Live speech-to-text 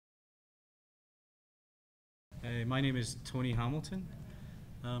My name is Tony Hamilton.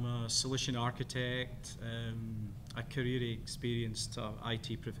 I'm a solution architect, a career experienced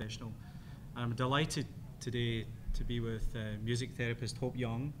IT professional. I'm delighted today to be with music therapist Hope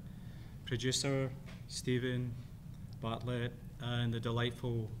Young, producer Stephen Bartlett, and the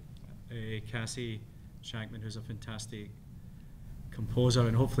delightful Cassie Shankman, who's a fantastic composer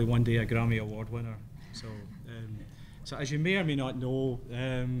and hopefully one day a Grammy Award winner. So as you may or may not know,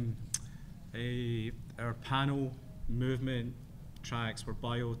 our panel movement tracks where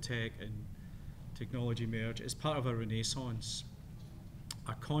biotech and technology merge is part of a renaissance,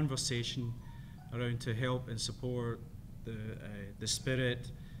 a conversation around to help and support the spirit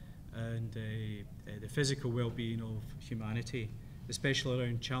and the physical well-being of humanity, especially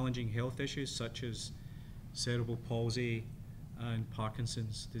around challenging health issues such as cerebral palsy and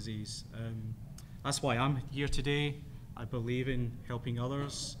Parkinson's disease. That's why I'm here today. I believe in helping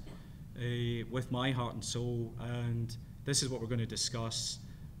others with my heart and soul, and this is what we're going to discuss: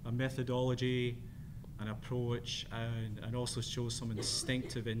 a methodology, an approach, and also show some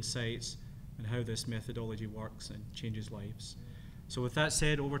instinctive insights on how this methodology works and changes lives. So with that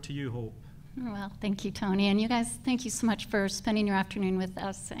said, over to you, Hope. Well, thank you, Tony. And you guys, thank you so much for spending your afternoon with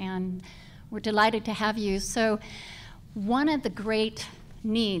us, and we're delighted to have you. So one of the great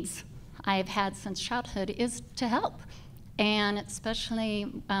needs I've had since childhood is to help. And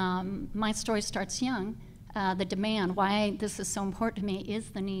especially, my story starts young. The demand, why this is so important to me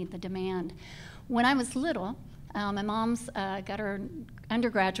is the need, the demand. When I was little, my mom's got her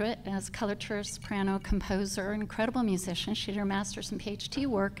undergraduate as coloratura, soprano, composer, incredible musician. She did her master's and PhD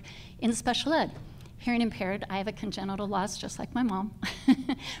work in special ed. Hearing impaired, I have a congenital loss just like my mom.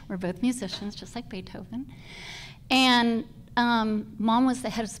 We're both musicians, just like Beethoven. And mom was the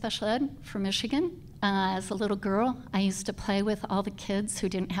head of special ed for Michigan. As a little girl, I used to play with all the kids who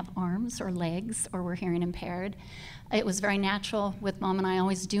didn't have arms or legs or were hearing impaired. It was very natural with mom and I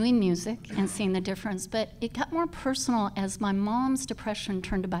always doing music and seeing the difference, but it got more personal as my mom's depression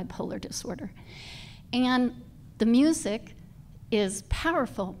turned to bipolar disorder. And the music is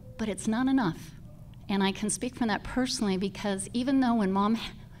powerful, but it's not enough. And I can speak from that personally because even though when mom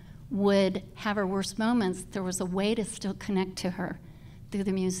would have her worst moments, there was a way to still connect to her through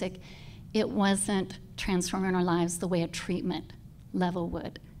the music. It wasn't transforming our lives the way a treatment level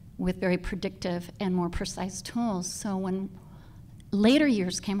would, with very predictive and more precise tools. So when later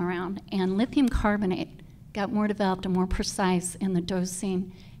years came around and lithium carbonate got more developed and more precise in the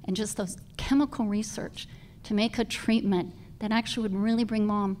dosing and just those chemical research to make a treatment that actually would really bring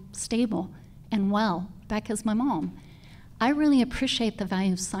mom stable and well, back as my mom, I really appreciate the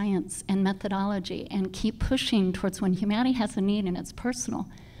value of science and methodology and keep pushing towards when humanity has a need and it's personal.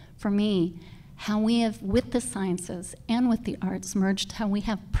 For me, how we have, with the sciences and with the arts, merged how we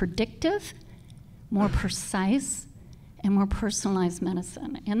have predictive, more precise, and more personalized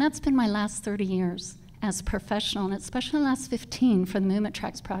medicine. And that's been my last 30 years as a professional, and especially the last 15 for the Movement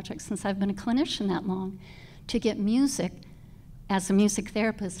Tracks Project, since I've been a clinician that long, to get music as a music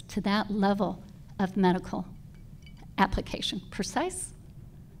therapist to that level of medical application. Precise,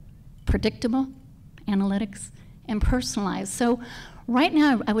 predictable, analytics, and personalized. So right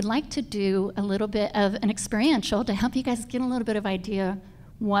now, I would like to do a little bit of an experiential to help you guys get a little bit of idea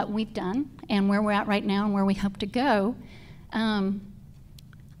what we've done and where we're at right now and where we hope to go.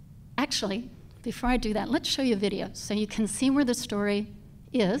 Actually, before I do that, let's show you a video so you can see where the story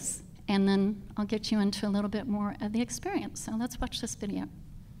is, and then I'll get you into a little bit more of the experience. So let's watch this video.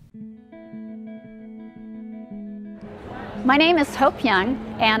 My name is Hope Young,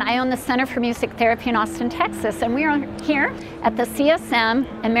 and I own the Center for Music Therapy in Austin, Texas, and we are here at the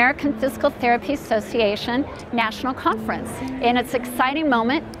CSM, American Physical Therapy Association National Conference. And it's an exciting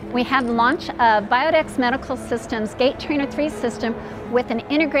moment. We have the launch of Biodex Medical Systems Gait Trainer 3 system with an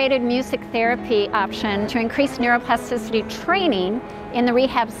integrated music therapy option to increase neuroplasticity training in the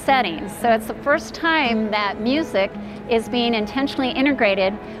rehab setting. So it's the first time that music is being intentionally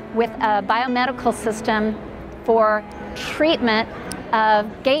integrated with a biomedical system for treatment of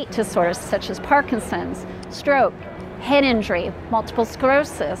gait disorders such as Parkinson's, stroke, head injury, multiple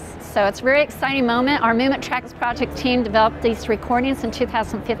sclerosis. So it's a very exciting moment. Our Movement Tracks Project team developed these recordings in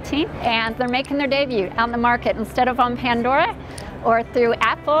 2015, and they're making their debut out in the market. Instead of on Pandora or through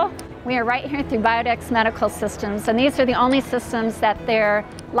Apple, we are right here through Biodex Medical Systems, and these are the only systems that they're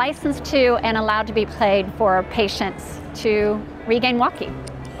licensed to and allowed to be played for patients to regain walking.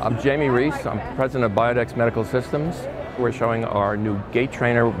 I'm Jamie Reese. I'm president of Biodex Medical Systems. We're showing our new gait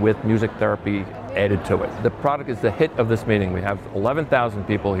trainer with music therapy added to it. The product is the hit of this meeting. We have 11,000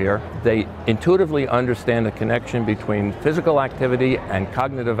 people here. They intuitively understand the connection between physical activity and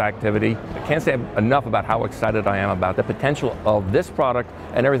cognitive activity. I can't say enough about how excited I am about the potential of this product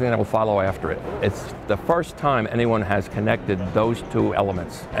and everything that will follow after it. It's the first time anyone has connected those two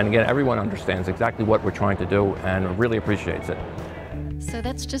elements. And again, everyone understands exactly what we're trying to do and really appreciates it. So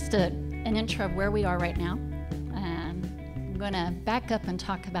that's just an intro of where we are right now. I'm going to back up and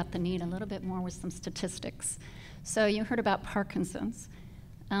talk about the need a little bit more with some statistics. So you heard about Parkinson's,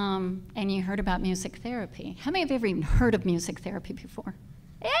 and you heard about music therapy. How many of you have even heard of music therapy before?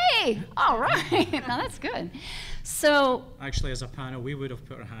 Hey, all right, now that's good. So actually, as a panel, we would have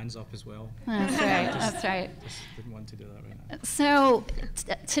put our hands up as well. That's right, that's right. Just didn't want to do that right now. So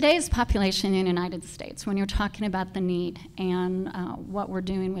today's population in the United States, when you're talking about the need and what we're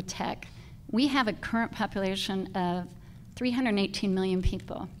doing with tech, we have a current population of 318 million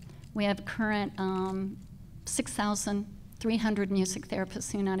people. We have current 6,300 music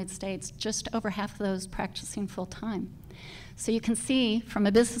therapists in the United States, just over half of those practicing full time. So you can see from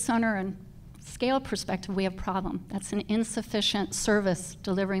a business owner and scale perspective, we have a problem. That's an insufficient service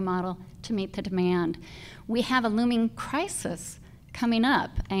delivery model to meet the demand. We have a looming crisis coming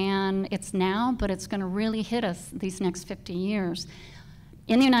up, and it's now, but it's going to really hit us these next 50 years.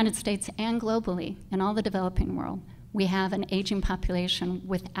 In the United States and globally, in all the developing world, we have an aging population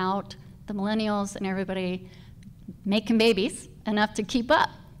without the millennials and everybody making babies enough to keep up,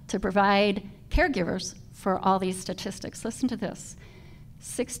 to provide caregivers for all these statistics. Listen to this.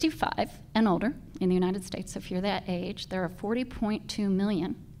 65 and older in the United States, if you're that age, there are 40.2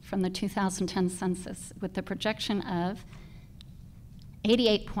 million from the 2010 census, with the projection of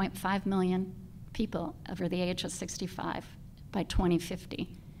 88.5 million people over the age of 65 by 2050.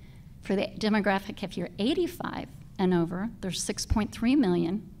 For the demographic, if you're 85 and over, there's 6.3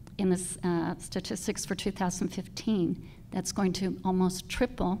 million in the statistics for 2015. That's going to almost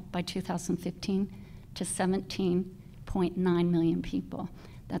triple by 2015 to 17.9 million people.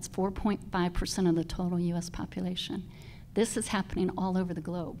 That's 4.5% of the total US population. This is happening all over the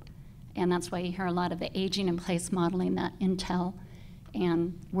globe. And that's why you hear a lot of the aging in place modeling that Intel,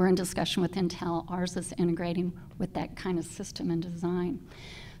 and we're in discussion with Intel, ours is integrating with that kind of system and design.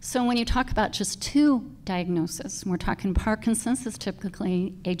 So when you talk about just two diagnoses, we're talking Parkinson's is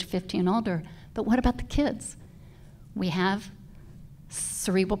typically age 50 and older, but what about the kids? We have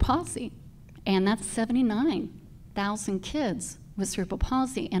cerebral palsy, and that's 79,000 kids with cerebral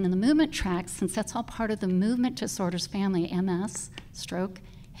palsy. And in the movement track, since that's all part of the movement disorders family, MS, stroke,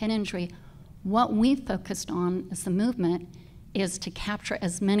 head injury, what we focused on as the movement is to capture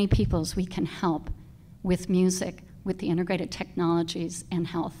as many people as we can help with music, with the integrated technologies and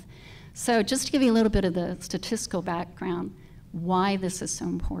health. So just to give you a little bit of the statistical background, why this is so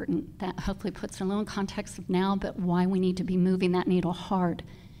important, that hopefully puts a little context of now, but why we need to be moving that needle hard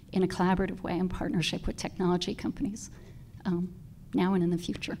in a collaborative way in partnership with technology companies, now and in the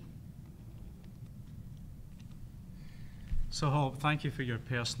future. So Hope, thank you for your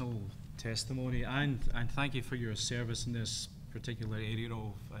personal testimony, and thank you for your service in this particular area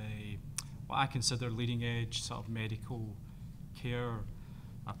of what I consider leading edge sort of medical care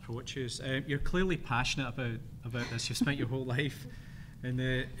approaches. You're clearly passionate about this. You've spent your whole life in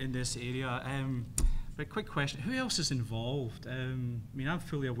this area. But quick question, who else is involved? I mean, I'm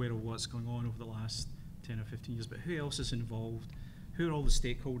fully aware of what's going on over the last 10 or 15 years, but who else is involved? Who are all the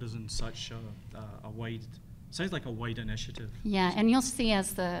stakeholders in such a wide, sounds like a wide initiative? Yeah, and you'll see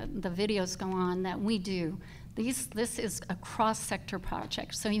as the videos go on that we do. This is a cross-sector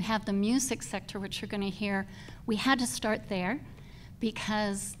project. So you have the music sector, which you're going to hear. We had to start there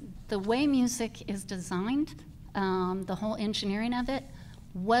because the way music is designed, the whole engineering of it,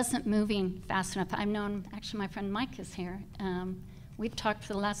 wasn't moving fast enough. I've known, actually my friend Mike is here. We've talked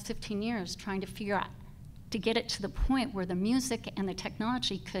for the last 15 years trying to figure out to get it to the point where the music and the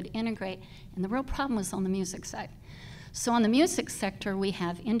technology could integrate, and the real problem was on the music side. So on the music sector, we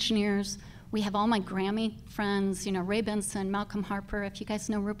have engineers, we have all my Grammy friends, you know, Ray Benson, Malcolm Harper. If you guys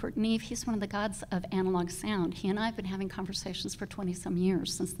know Rupert Neve, he's one of the gods of analog sound. He and I have been having conversations for 20-some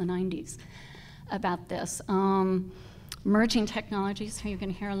years, since the 90s, about this. Emerging technologies, who you're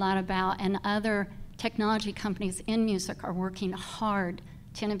going to hear a lot about, and other technology companies in music are working hard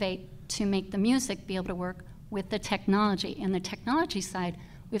to innovate to make the music be able to work with the technology. In the technology side,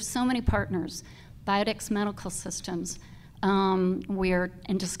 we have so many partners. Biodex Medical Systems, we're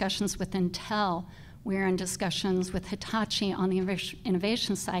in discussions with Intel, we're in discussions with Hitachi on the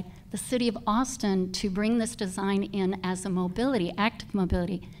innovation side, the city of Austin to bring this design in as a mobility, active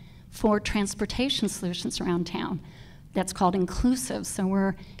mobility, for transportation solutions around town. that's called inclusive. So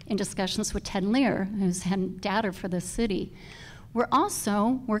we're in discussions with Ted Lear, who's head data for the city. We're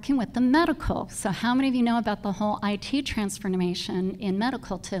also working with the medical. So how many of you know about the whole IT transformation in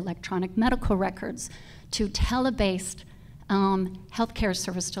medical to electronic medical records, to tele-based healthcare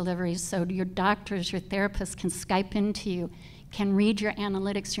service deliveries, so your doctors, your therapists can Skype into you, can read your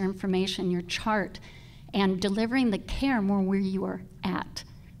analytics, your information, your chart, and delivering the care more where you are at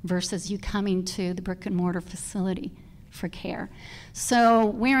versus you coming to the brick and mortar facility for care. So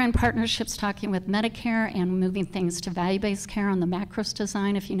we're in partnerships talking with Medicare and moving things to value-based care on the macros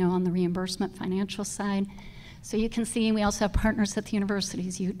design, if you know, on the reimbursement financial side. So you can see we also have partners at the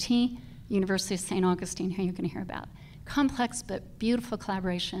universities, UT, University of St. Augustine, who you're going to hear about. Complex but beautiful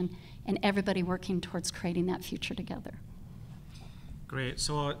collaboration, and everybody working towards creating that future together. Great.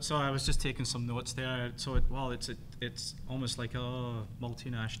 So I was just taking some notes there. So it's almost like a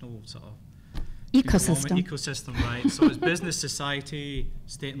multinational sort of ecosystem, right? So it's business, society,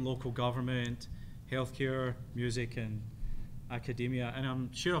 state and local government, healthcare, music, and academia. And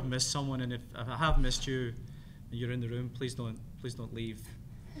I'm sure I've missed someone. And if I have missed you, and you're in the room, please don't leave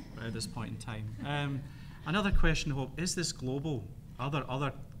at this point in time. Another question, Hope, is this global? Are there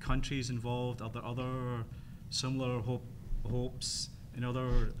other countries involved? Are there other similar hopes in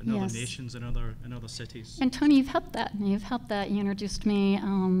other Yes. nations, in other cities? And Tony, you've helped that. You introduced me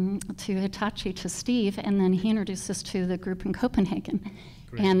to Hitachi, to Steve, and then he introduced us to the group in Copenhagen.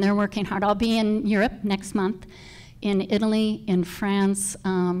 Great. And they're working hard. I'll be in Europe next month, in Italy, in France.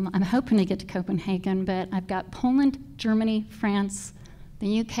 I'm hoping to get to Copenhagen, but I've got Poland, Germany, France,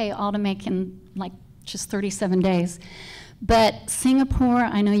 the UK, all to make in like just 37 days. But Singapore,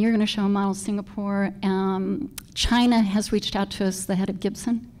 I know you're going to show a model of Singapore. China has reached out to us, the head of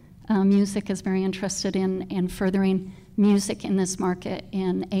Gibson. Music is very interested in furthering music in this market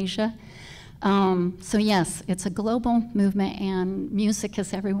in Asia. So yes, it's a global movement, and music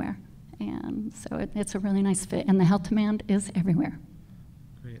is everywhere. And so it's a really nice fit, and the health demand is everywhere.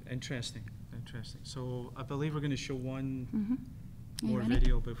 Great, interesting. So I believe we're going to show one more ready?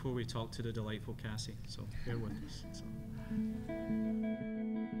 video before we talk to the delightful Cassie. So bear with us. So.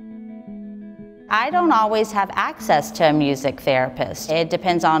 I don't always have access to a music therapist. It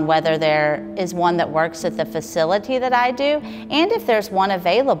depends on whether there is one that works at the facility that I do and if there's one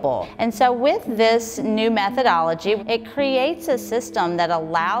available. And so with this new methodology, it creates a system that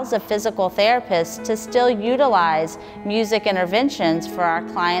allows a physical therapist to still utilize music interventions for our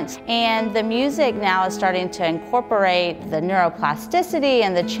clients. And the music now is starting to incorporate the neuroplasticity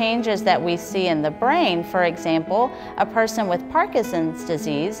and the changes that we see in the brain. For example, a person with Parkinson's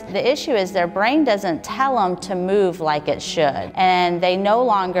disease, the issue is their brain doesn't tell them to move like it should, and they no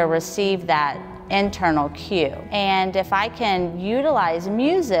longer receive that internal cue. And if I can utilize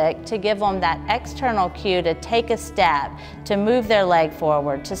music to give them that external cue to take a step, to move their leg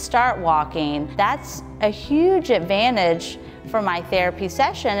forward, to start walking, that's a huge advantage for my therapy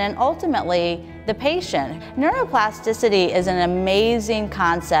session and ultimately the patient. Neuroplasticity is an amazing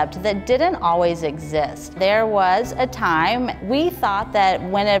concept that didn't always exist. There was a time we thought that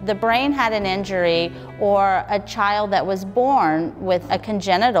when the brain had an injury or a child that was born with a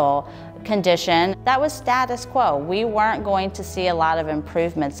congenital condition, that was status quo. We weren't going to see a lot of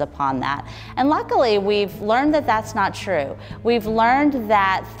improvements upon that. And luckily, we've learned that that's not true. We've learned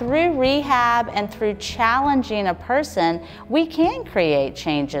that through rehab and through challenging a person, we can create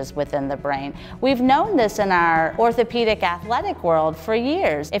changes within the brain. We've known this in our orthopedic athletic world for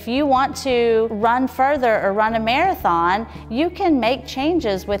years. If you want to run further or run a marathon, you can make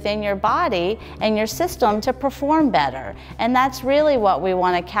changes within your body and your system to perform better. And that's really what we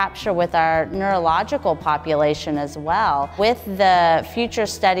want to capture with our neurological population as well. With the future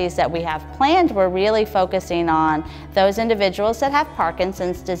studies that we have planned, we're really focusing on those individuals that have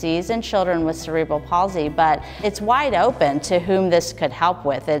Parkinson's disease and children with cerebral palsy, but it's wide open to whom this could help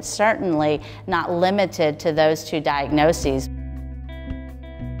with. It's certainly not limited to those two diagnoses.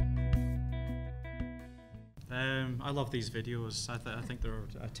 I love these videos. I think they're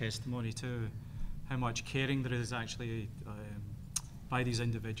a testimony to how much caring there is actually by these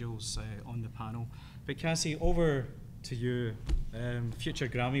individuals on the panel. But Cassie, over to you, future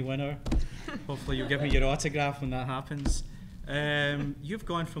Grammy winner. Hopefully you'll give me your autograph when that happens. You've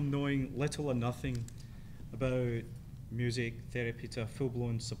gone from knowing little or nothing about music therapy to a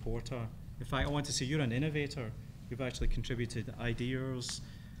full-blown supporter. In fact, I want to say you're an innovator. You've actually contributed ideas,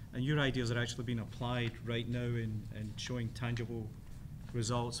 and your ideas are actually being applied right now and showing tangible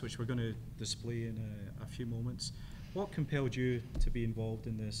results, which we're going to display in a few moments. What compelled you to be involved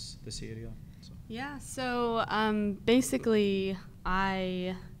in this area? Yeah, so basically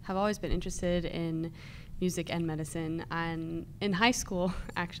I have always been interested in music and medicine. And in high school,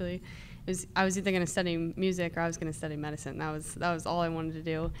 actually, I was either going to study music or I was going to study medicine. That was all I wanted to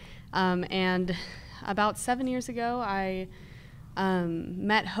do. And about 7 years ago, I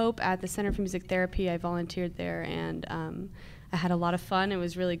met Hope at the Center for Music Therapy. I volunteered there, and I had a lot of fun. It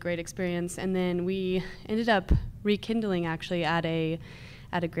was a really great experience. And then we ended up rekindling, actually, at a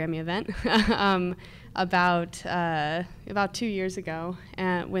Grammy event about 2 years ago,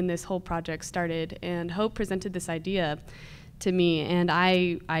 when this whole project started. And Hope presented this idea to me, and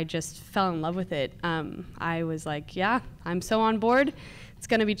I just fell in love with it. I was like, yeah, I'm so on board. It's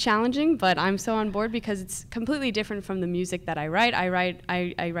going to be challenging, but I'm so on board because it's completely different from the music that I write. I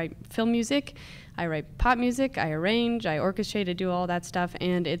write film music, I write pop music, I arrange, I orchestrate, I do all that stuff,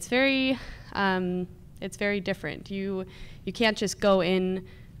 and it's very different. You can't just go in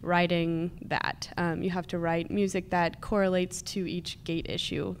writing that. You have to write music that correlates to each gait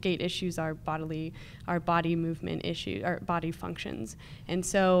issue. Gait issues are body movement issues, or body functions. And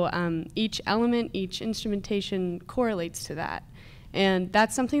so each element, each instrumentation correlates to that. And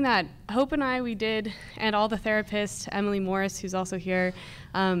that's something that Hope and we did, and all the therapists, Emily Morris, who's also here,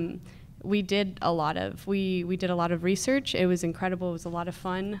 we did a lot of research. It was incredible. It was a lot of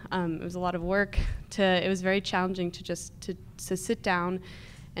fun. It was a lot of work. It was very challenging to sit down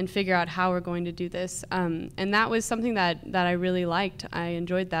and figure out how we're going to do this. And that was something that I really liked. I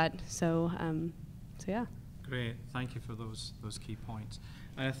enjoyed that. So yeah. Great. Thank you for those key points.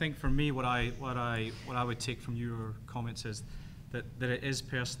 And I think for me, what I would take from your comments is that it is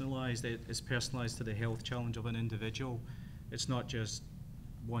personalized. It is personalized to the health challenge of an individual. It's not just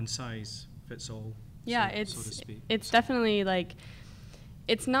one size fits all. Yeah, so to speak. It's definitely like,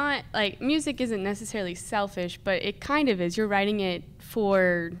 it's not like, music isn't necessarily selfish, but it kind of is. You're writing it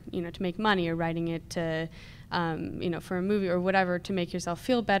for, to make money, or writing it to, for a movie or whatever, to make yourself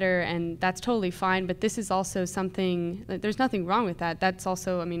feel better, and that's totally fine. But this is also something, there's nothing wrong with that. That's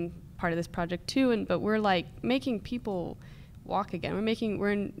also, part of this project too. But we're like making people walk again.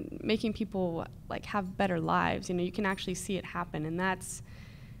 We're making people like have better lives. You can actually see it happen, and that's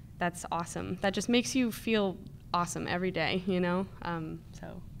awesome. That just makes you feel awesome every day,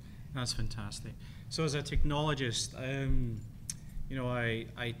 so. That's fantastic. So as a technologist,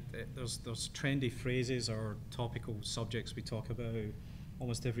 there's trendy phrases or topical subjects we talk about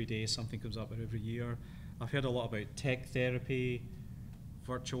almost every day. Something comes up every year. I've heard a lot about tech therapy,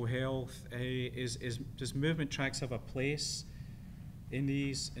 virtual health. Does movement tracks have a place in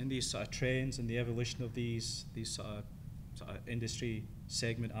these sort of trends and the evolution of these sort of industry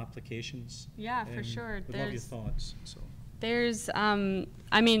segment applications? Yeah, for sure. Would love your thoughts. So. There's,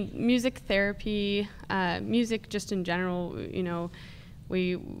 music therapy, music just in general,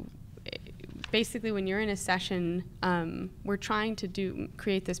 we basically, when you're in a session, we're trying to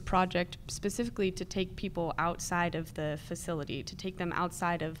create this project specifically to take people outside of the facility, to take them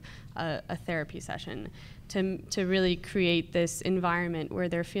outside of a therapy session, to really create this environment where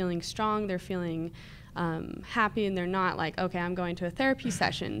they're feeling strong, they're feeling happy, and they're not like, okay, I'm going to a therapy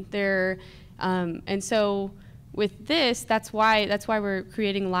session. And so with this, that's why we're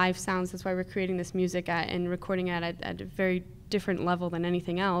creating live sounds. That's why we're creating this music and recording it at a very different level than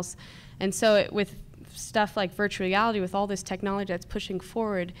anything else. And so with stuff like virtual reality, with all this technology that's pushing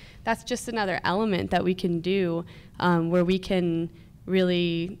forward, that's just another element that we can do where we can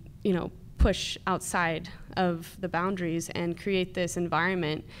really, push outside of the boundaries and create this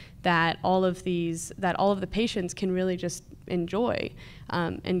environment that all of the patients can really just enjoy,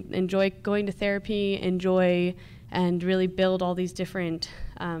 and enjoy going to therapy, and really build all these different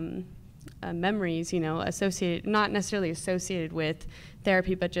memories, not necessarily associated with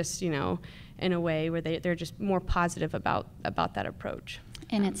therapy, but just, in a way where they're just more positive about that approach.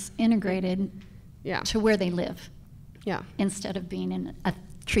 And it's integrated to where they live. Yeah. Instead of being in a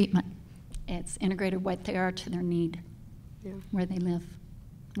treatment. It's integrated what they are to their need, where they live,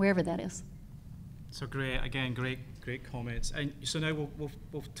 wherever that is. So great, again, great comments. And so now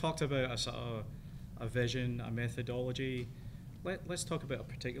we've talked about a sort of a vision, a methodology. Let's talk about a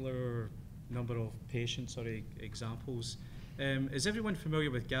particular number of patients or examples. Is everyone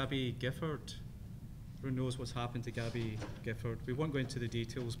familiar with Gabby Gifford? Everyone knows what's happened to Gabby Gifford. We won't go into the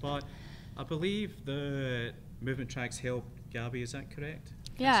details, but I believe the movement tracks helped Gabby. Is that correct?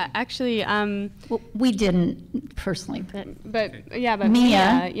 Yeah, actually. Well, we didn't personally, but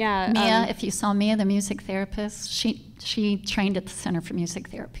Mia. Mia, if you saw Mia, the music therapist, she trained at the Center for Music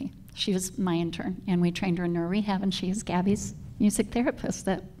Therapy. She was my intern, and we trained her in neurorehab, and she is Gabby's music therapist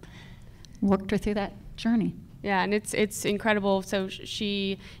that worked her through that journey. Yeah, and it's incredible. So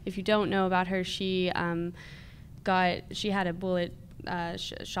she, if you don't know about her, she had a bullet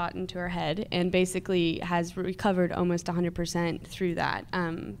shot into her head, and basically has recovered almost 100% through that,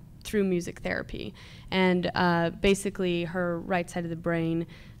 through music therapy. And basically her right side of the brain,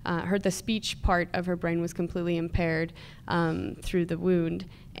 the speech part of her brain was completely impaired through the wound.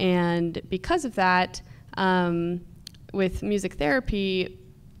 And because of that, with music therapy,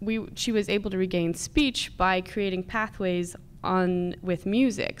 she was able to regain speech by creating pathways with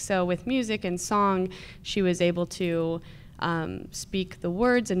music. So with music and song, she was able to speak the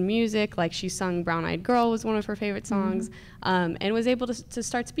words and music, like she sung Brown Eyed Girl was one of her favorite songs, and was able to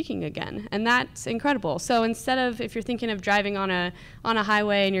start speaking again. And that's incredible. So instead of, if you're thinking of driving on a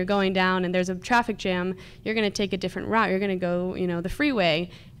highway and you're going down and there's a traffic jam, you're going to take a different route. You're going to go, the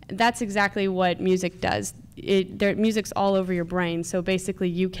freeway. That's exactly what music does. Music's all over your brain, so basically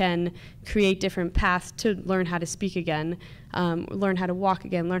you can create different paths to learn how to speak again, learn how to walk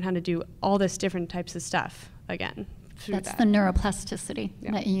again, learn how to do all this different types of stuff again. That's the neuroplasticity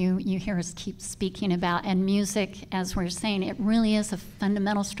that you hear us keep speaking about. And music, as we're saying, it really is a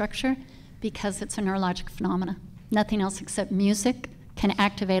fundamental structure because it's a neurologic phenomena. Nothing else except music can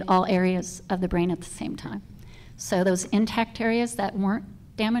activate all areas of the brain at the same time. So those intact areas that weren't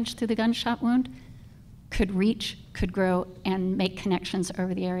damaged through the gunshot wound could reach, could grow, and make connections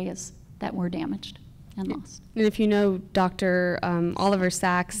over the areas that were damaged and lost. And if you know Dr. Oliver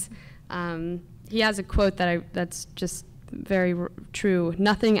Sacks, he has a quote that's just very true.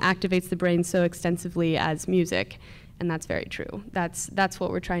 Nothing activates the brain so extensively as music, and that's very true. That's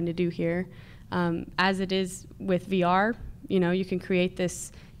what we're trying to do here. As it is with VR, you can create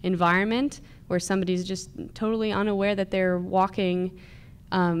this environment where somebody's just totally unaware that they're walking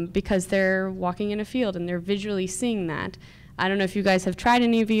because they're walking in a field and they're visually seeing that. I don't know if you guys have tried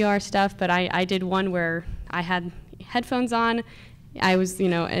any VR stuff, but I did one where I had headphones on, I was,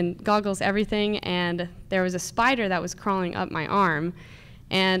 and goggles, everything, and there was a spider that was crawling up my arm,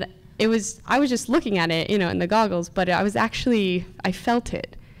 and I was just looking at it, in the goggles, but I felt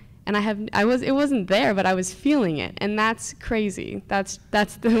it, and it wasn't there, but I was feeling it, and that's crazy. That's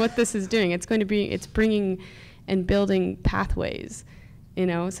what this is doing. It's bringing and building pathways,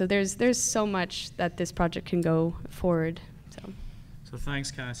 so there's so much that this project can go forward, So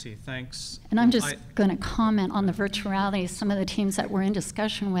thanks, Cassie. Thanks. And I'm just going to comment on the virtual reality. Some of the teams that we're in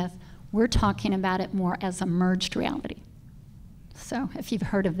discussion with, we're talking about it more as a merged reality. So if you've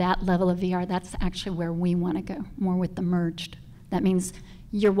heard of that level of VR, that's actually where we want to go, more with the merged. That means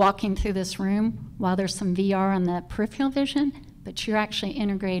you're walking through this room while there's some VR on the peripheral vision, but you're actually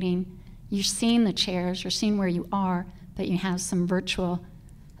integrating, you're seeing the chairs, you're seeing where you are, but you have some virtual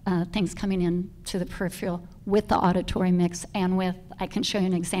things coming in to the peripheral with the auditory mix and with, I can show you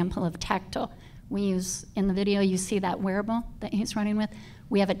an example of tactile. We use, in the video, you see that wearable that he's running with.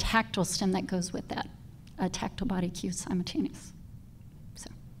 We have a tactile stim that goes with that, a tactile body cue simultaneous.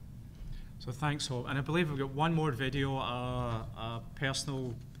 So thanks, Hope. And I believe we've got one more video, a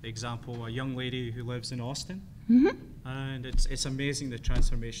personal example, a young lady who lives in Austin. And it's amazing the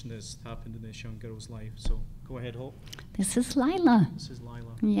transformation that's happened in this young girl's life. So go ahead, Hope. This is Lila. This is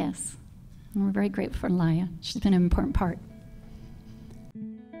Lila. Yes. And we're very grateful for Lila. She's been an important part.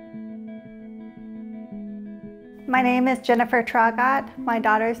 My name is Jennifer Traugott. My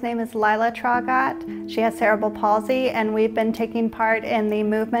daughter's name is Lila Traugott. She has cerebral palsy, and we've been taking part in the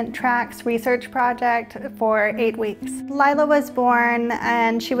Movement Tracks research project for 8 weeks. Lila was born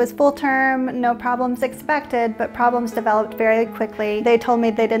and she was full term, no problems expected, but problems developed very quickly. They told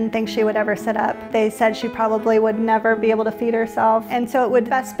me they didn't think she would ever sit up. They said she probably would never be able to feed herself, and so it would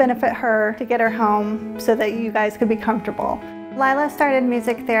best benefit her to get her home so that you guys could be comfortable. Lila started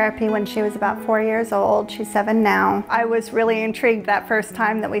music therapy when she was about 4 years old. She's 7 now. I was really intrigued that first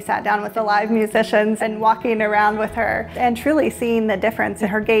time that we sat down with the live musicians and walking around with her and truly seeing the difference in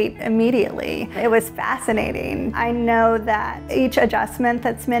her gait immediately. It was fascinating. I know that each adjustment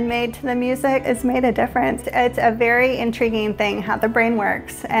that's been made to the music has made a difference. It's a very intriguing thing how the brain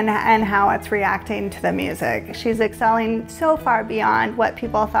works and how it's reacting to the music. She's excelling so far beyond what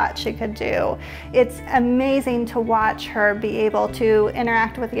people thought she could do. It's amazing to watch her be able to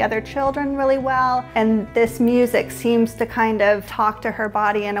interact with the other children really well, and this music seems to kind of talk to her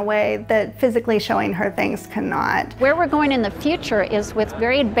body in a way that physically showing her things cannot. Where we're going in the future is with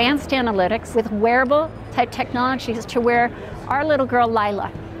very advanced analytics, with wearable type technologies, to where our little girl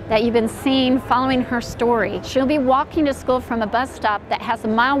Lila, that you've been seeing following her story, she'll be walking to school from a bus stop that has a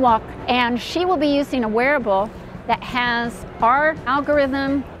mile walk, and she will be using a wearable that has our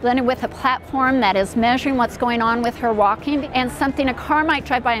algorithm blended with a platform that is measuring what's going on with her walking, and something a car might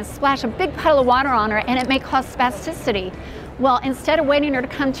drive by and splash a big puddle of water on her and it may cause spasticity. Well, instead of waiting her to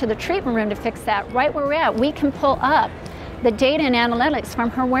come to the treatment room to fix that, right where we're at, we can pull up the data and analytics from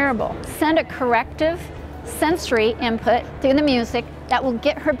her wearable, send a corrective sensory input through the music that will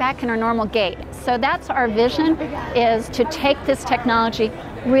get her back in her normal gait. So that's our vision, is to take this technology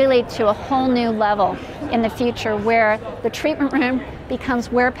really to a whole new level in the future, where the treatment room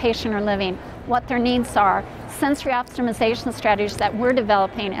becomes where patients are living, what their needs are, sensory optimization strategies that we're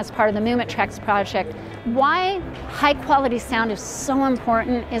developing as part of the Movement Tracks project. Why high quality sound is so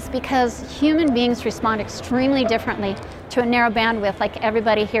important is because human beings respond extremely differently to a narrow bandwidth like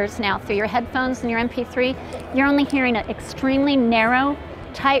everybody hears now. Through your headphones and your MP3, you're only hearing an extremely narrow,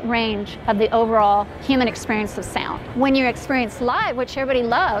 tight range of the overall human experience of sound. When you experience live, which everybody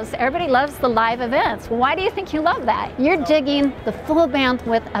loves the live events. Well, why do you think you love that? You're digging the full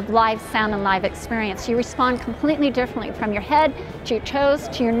bandwidth of live sound and live experience. You respond completely differently from your head to your toes,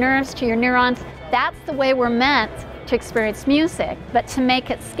 to your nerves, to your neurons. That's the way we're meant to experience music. But to make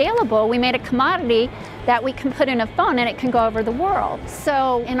it scalable, we made a commodity that we can put in a phone and it can go over the world.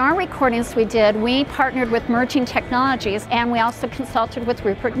 So in our recordings we partnered with Merging Technologies, and we also consulted with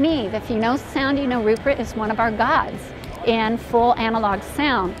Rupert Neve. If you know sound, you know Rupert is one of our gods in full analog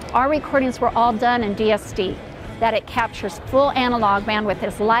sound. Our recordings were all done in DSD, that it captures full analog bandwidth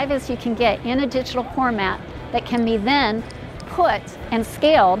as live as you can get in a digital format that can be then put and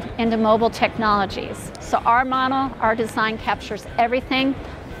scaled into mobile technologies. So our model, our design captures everything,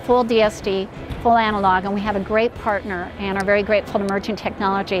 full DSD, full analog, and we have a great partner and are very grateful to Merging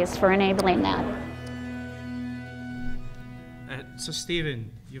Technologies for enabling that. So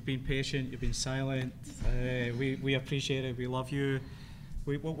Stephen, you've been patient, you've been silent, we appreciate it, we love you.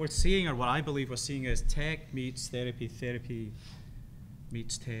 What we're seeing, or what I believe we're seeing, is tech meets therapy, therapy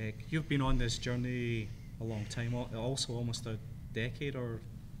meets tech. You've been on this journey a long time, also almost a decade or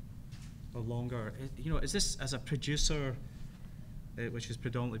longer. You know, is this, as a producer, which has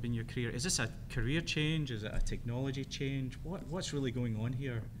predominantly been your career, is this a career change? Is it a technology change? What's really going on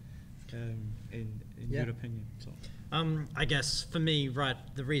here, in your opinion? So. I guess for me,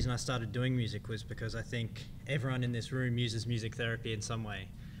 the reason I started doing music was because I think everyone in this room uses music therapy in some way.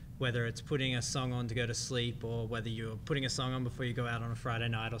 Whether it's putting a song on to go to sleep, or whether you're putting a song on before you go out on a Friday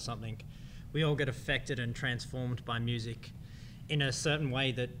night or something. We all get affected and transformed by music in a certain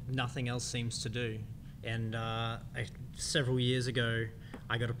way that nothing else seems to do. And several years ago,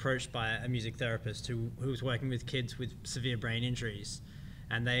 I got approached by a music therapist who was working with kids with severe brain injuries.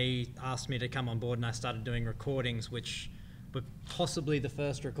 And they asked me to come on board, and I started doing recordings, which were possibly the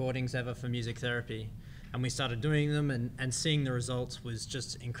first recordings ever for music therapy. And we started doing them, and seeing the results was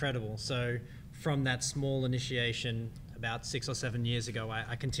just incredible. So from that small initiation, about 6 or 7 years ago,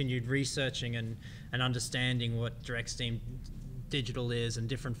 I continued researching and understanding what direct steam digital is, and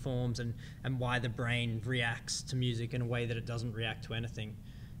different forms, and why the brain reacts to music in a way that it doesn't react to anything.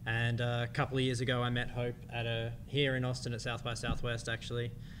 And a couple of years ago, I met Hope here in Austin at South by Southwest,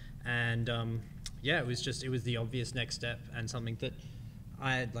 actually. And yeah, it was the obvious next step, and something that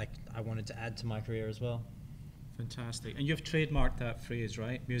I wanted to add to my career as well. Fantastic. And you've trademarked that phrase,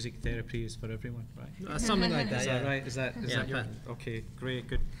 right? Music therapy is for everyone, right? Something like that. Is that right? Is that your, okay, great,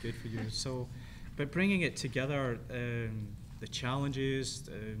 good for you. So, but bringing it together, the challenges,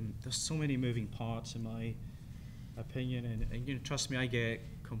 there's so many moving parts in my opinion, and you know, trust me, I get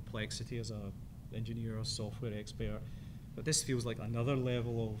complexity as a engineer or software expert, but this feels like another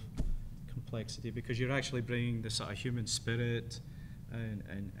level of complexity, because you're actually bringing the sort of human spirit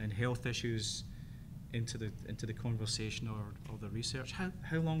and health issues into the conversation or the research.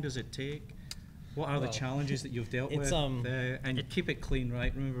 How long does it take? What are the challenges that you've dealt with? And keep it clean,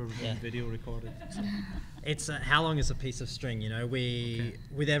 right? Remember, we're being video recorded. It's how long is a piece of string, you know?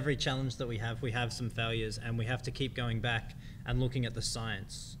 With every challenge that we have some failures, and we have to keep going back and looking at the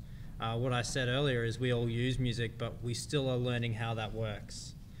science. What I said earlier is we all use music, but we still are learning how that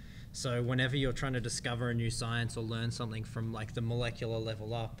works. So whenever you're trying to discover a new science or learn something from like the molecular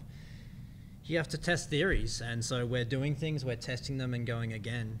level up, you have to test theories. And so we're doing things, we're testing them and going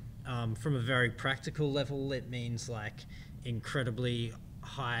again. From a very practical level, it means like incredibly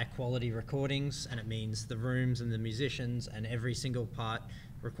high quality recordings, and it means the rooms and the musicians and every single part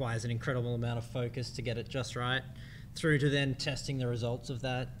requires an incredible amount of focus to get it just right, through to then testing the results of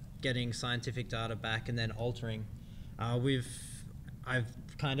that, getting scientific data back, and then altering. I've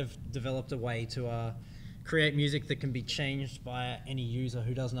kind of developed a way to create music that can be changed by any user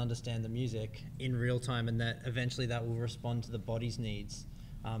who doesn't understand the music in real time, and that eventually that will respond to the body's needs,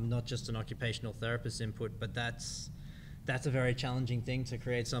 not just an occupational therapist's input. But that's a very challenging thing, to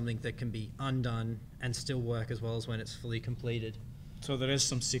create something that can be undone and still work as well as when it's fully completed. So there is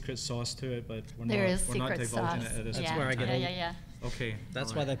some secret sauce to it, but we're There not, is we're not secret divulging sauce. it at this Yeah. point. where I get yeah, all- yeah, yeah. Okay.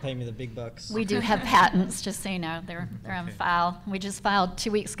 That's all why right. they pay me the big bucks. We do have patents, just so you know. They're on Okay. file. We just filed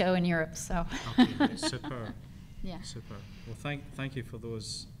 2 weeks ago in Europe, so. Okay, super. Yeah. Super. Well, thank you for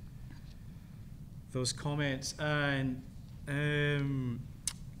those comments. And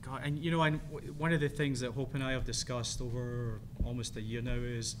God, and you know, one of the things that Hope and I have discussed over almost a year now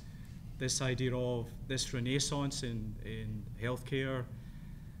is this idea of this renaissance in healthcare.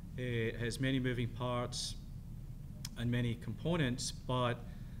 It has many moving parts and many components, but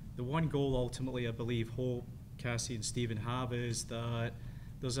the one goal ultimately, I believe, Hope, Cassie, and Stephen have is that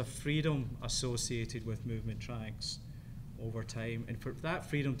there's a freedom associated with movement tracks over time, and for that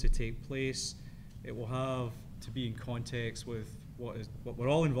freedom to take place, it will have to be in context with what we're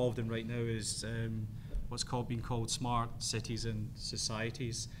all involved in right now is what's being called smart cities and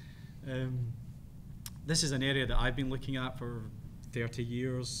societies. This is an area that I've been looking at for 30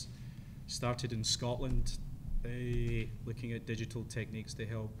 years. Started in Scotland, looking at digital techniques to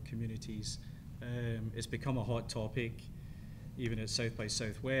help communities. It's become a hot topic, even at South by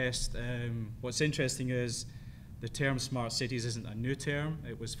Southwest. What's interesting is the term smart cities isn't a new term.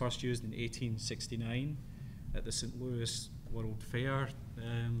 It was first used in 1869 at the St. Louis World Fair.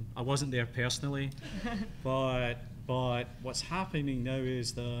 I wasn't there personally, but what's happening now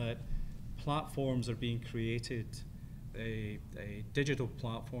is that platforms are being created, digital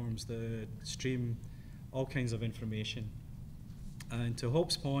platforms that stream all kinds of information. And to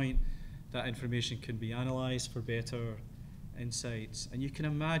Hope's point, that information can be analyzed for better insights. And you can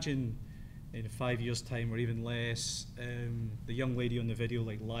imagine in 5 years' time or even less, the young lady on the video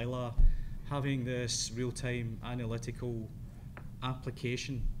like Lila having this real-time analytical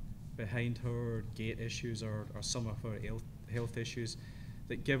application behind her gait issues or some of her health issues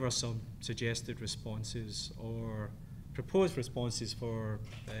that give her some suggested responses or proposed responses for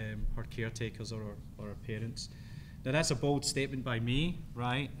her caretakers or her parents. Now that's a bold statement by me,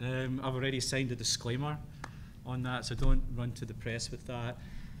 right? I've already signed a disclaimer on that, so don't run to the press with that.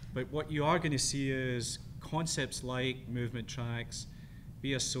 But what you are going to see is concepts like movement tracks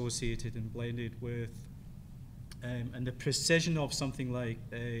be associated and blended with, and the precision of something like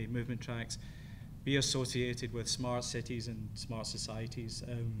movement tracks be associated with smart cities and smart societies.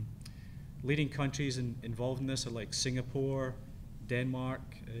 Leading countries involved in this are like Singapore. Denmark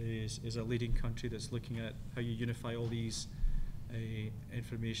is a leading country that's looking at how you unify all these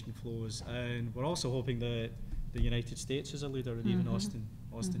information flows. And we're also hoping that the United States is a leader, and even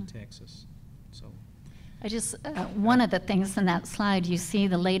Austin, Texas. So, I just, one of the things in that slide, you see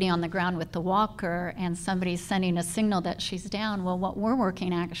the lady on the ground with the walker and somebody sending a signal that she's down. Well, what we're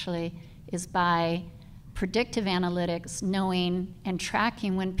working actually is by predictive analytics, knowing and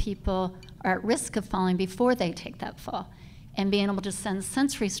tracking when people are at risk of falling before they take that fall, and being able to send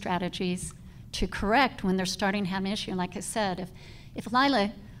sensory strategies to correct when they're starting to have an issue. And like I said, if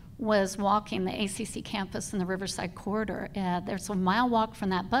Lila was walking the ACC campus in the Riverside corridor, there's a mile walk from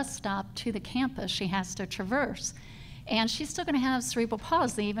that bus stop to the campus she has to traverse. And she's still gonna have cerebral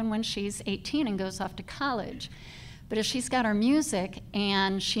palsy even when she's 18 and goes off to college. But if she's got her music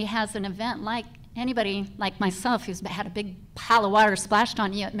and she has an event like anybody like myself who's had a big pile of water splashed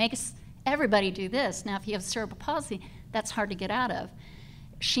on you, it makes everybody do this. Now, if you have cerebral palsy, that's hard to get out of.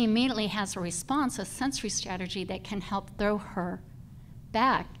 She immediately has a response, a sensory strategy that can help throw her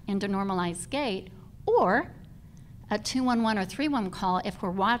back into normalized gait, or a 211 or 311 call if we're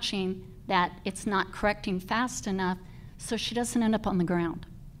watching that it's not correcting fast enough so she doesn't end up on the ground,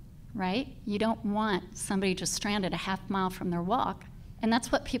 right? You don't want somebody just stranded a half mile from their walk. And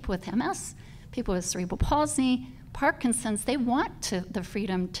that's what people with MS, people with cerebral palsy, Parkinson's, they want the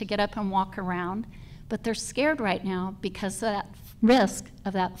freedom to get up and walk around, but they're scared right now because of that risk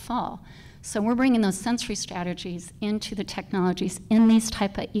of that fall. So we're bringing those sensory strategies into the technologies in these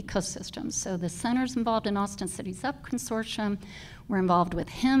type of ecosystems. So the center's involved in Austin Cities Up Consortium. We're involved with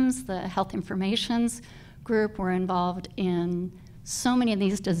HIMSS, the Health Informations Group. We're involved in so many of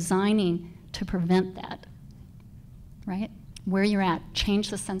these designing to prevent that, right? Where you're at, change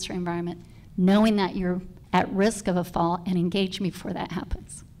the sensory environment, knowing that you're at risk of a fall, and engage me before that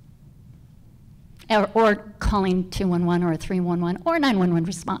happens. Or calling 211 or 311 or 911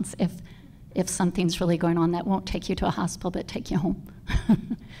 response if something's really going on that won't take you to a hospital but take you home.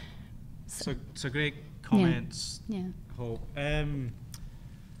 so great comments, yeah. Hope.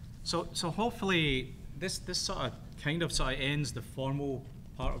 So hopefully this sort of ends the formal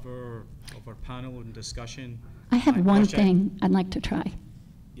part of our panel and discussion. I have one thing I'd like to try.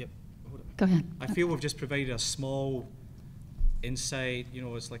 Yep. Hold on. Go ahead. I feel we've just provided a small insight.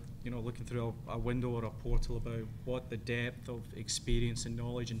 It's like, looking through a window or a portal about what the depth of experience and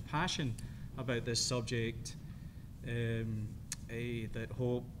knowledge and passion about this subject that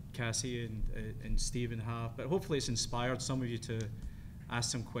Hope, Cassie, and Stephen have. But hopefully it's inspired some of you to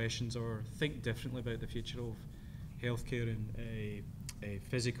ask some questions or think differently about the future of healthcare and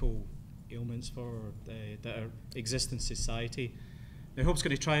physical ailments that exist in society. Now, Hope's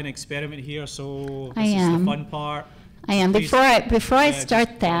going to try an experiment here, so this is the fun part. I am. Before I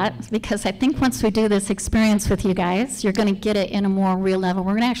start that, because I think once we do this experience with you guys, you're going to get it in a more real level.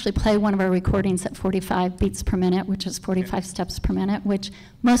 We're going to actually play one of our recordings at 45 beats per minute, which is 45 steps per minute, which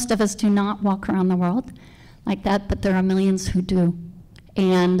most of us do not walk around the world like that, but there are millions who do.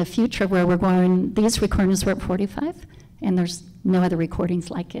 And the future where we're going, these recordings were at 45, and there's no other recordings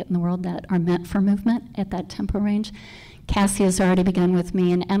like it in the world that are meant for movement at that tempo range. Cassie has already begun with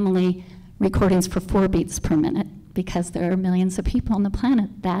me, and Emily recordings for 4 beats per minute, because there are millions of people on the planet.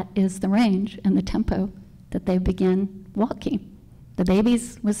 That is the range and the tempo that they begin walking. The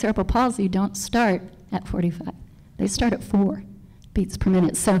babies with cerebral palsy don't start at 45. They start at 4 beats per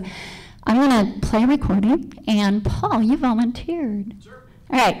minute. So I'm going to play a recording, and Paul, you volunteered. Sure.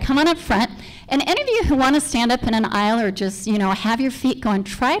 All right, come on up front. And any of you who want to stand up in an aisle or just, have your feet going,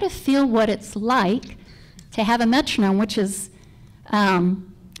 try to feel what it's like to have a metronome, which is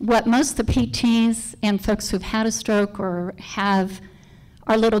what most of the PTs and folks who've had a stroke or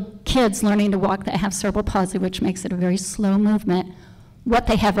are little kids learning to walk that have cerebral palsy, which makes it a very slow movement, what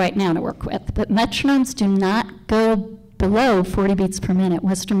they have right now to work with. But metronomes do not go below 40 beats per minute.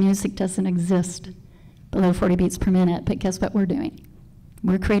 Western music doesn't exist below 40 beats per minute, but guess what we're doing?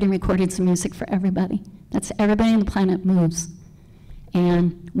 We're creating recordings of music for everybody. That's everybody on the planet moves.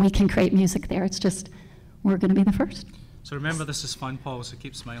 And we can create music there. It's just, we're going to be the first. So remember, this is fun, Paul, so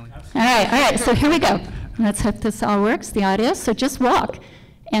keep smiling. All right, so here we go. Let's hope this all works, the audio. So just walk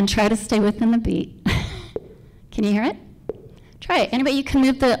and try to stay within the beat. Can you hear it? Try it. Anybody, you can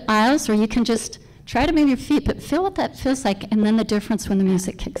move the aisles, or you can just try to move your feet, but feel what that feels like, and then the difference when the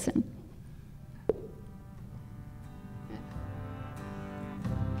music kicks in.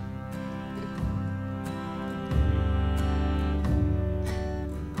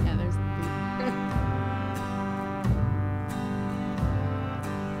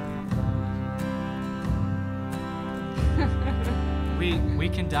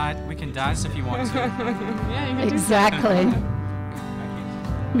 We can dance if you want to. Yeah, you can exactly.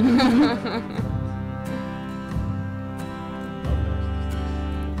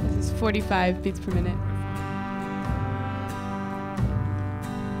 This is 45 beats per minute.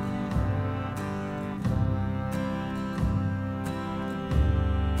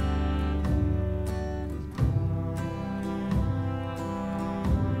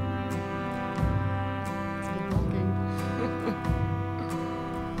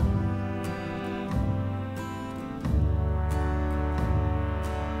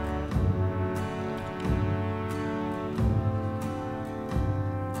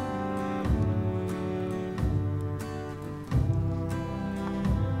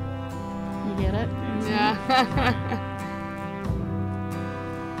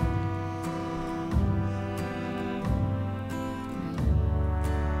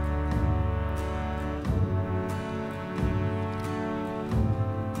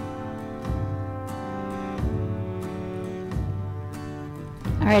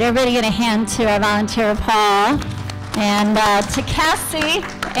 All right, everybody get a hand to our volunteer, Paul, and to Cassie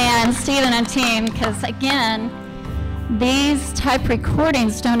and Stephen and team, because again, these type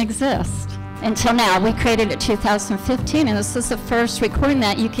recordings don't exist until now. We created it in 2015, and this is the first recording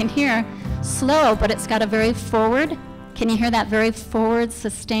that you can hear slow, but it's got a very forward, can you hear that very forward,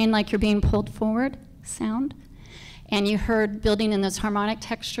 sustained, like you're being pulled forward sound? And you heard building in those harmonic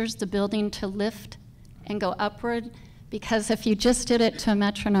textures, the building to lift and go upward, because if you just did it to a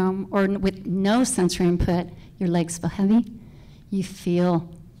metronome or with no sensory input, your legs feel heavy, you feel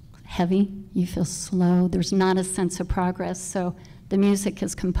heavy, you feel slow, there's not a sense of progress. So the music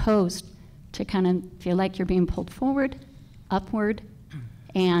is composed to kind of feel like you're being pulled forward, upward,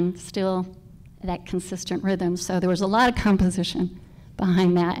 and still that consistent rhythm. So there was a lot of composition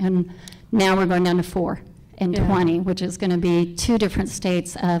behind that, and now we're going down to 4 and 20, which is going to be 2 different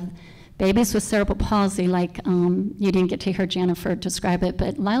states of babies with cerebral palsy, like you didn't get to hear Jennifer describe it,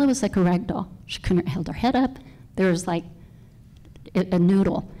 but Lila was like a rag doll. She couldn't hold her head up. There was like a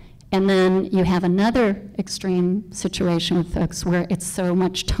noodle. And then you have another extreme situation with folks where it's so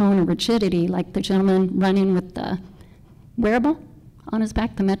much tone and rigidity, like the gentleman running with the wearable on his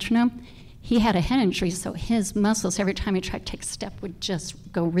back, the metronome. He had a head injury, so his muscles, every time he tried to take a step, would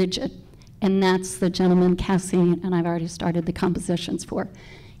just go rigid. And that's the gentleman, Cassie, and I've already started the compositions for,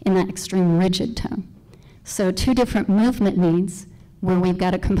 in that extreme rigid tone. So 2 different movement needs where we've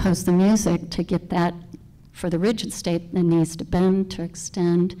got to compose the music to get that, for the rigid state, that needs to bend, to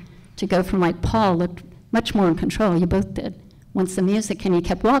extend, to go from, like Paul looked much more in control, you both did. Once the music and you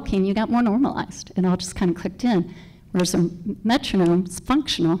kept walking, you got more normalized. It all just kind of clicked in. Whereas a metronome is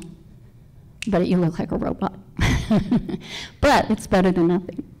functional, but you look like a robot. But it's better than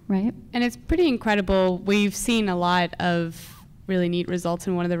nothing, right? And it's pretty incredible. We've seen a lot of really neat results,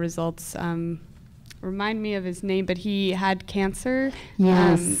 and one of the results, remind me of his name, but he had cancer.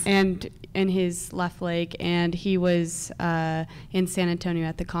 Yes. And in his left leg, and he was in San Antonio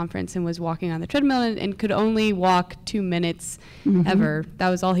at the conference and was walking on the treadmill and could only walk 2 minutes ever. That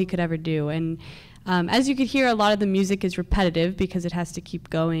was all he could ever do. And as you could hear, a lot of the music is repetitive because it has to keep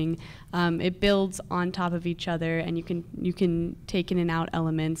going. It builds on top of each other, and you can take in and out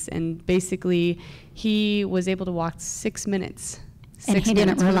elements. And basically, he was able to walk 6 minutes. And he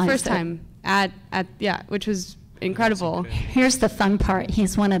didn't for realize the first it. time which was incredible. Here's the fun part.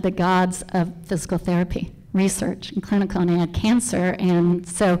 He's one of the gods of physical therapy research and clinical, and he had cancer. And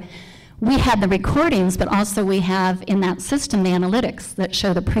so we had the recordings, but also we have in that system the analytics that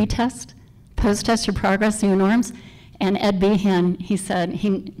show the pre-test, post-test, your progress, your norms. And Ed Behan, he said,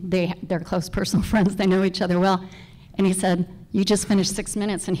 they're close personal friends, they know each other well. And he said, you just finished 6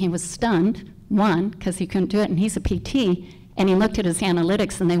 minutes, and he was stunned, one, because he couldn't do it, and he's a PT, and he looked at his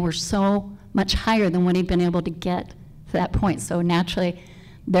analytics, and they were so much higher than what he'd been able to get to that point. So naturally,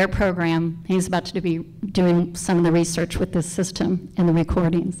 their program, he's about to be doing some of the research with this system and the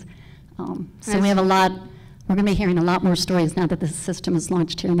recordings. So we have a lot, we're going to be hearing a lot more stories now that this system is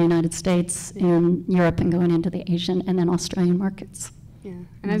launched here in the United States, in Europe, and going into the Asian and then Australian markets. Yeah,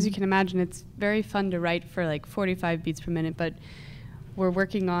 and as you can imagine, it's very fun to write for like 45 beats per minute, but we're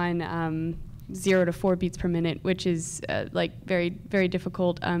working on 0 to 4 beats per minute, which is like very, very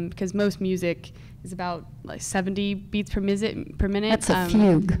difficult because most music is about like 70 beats per minute. That's a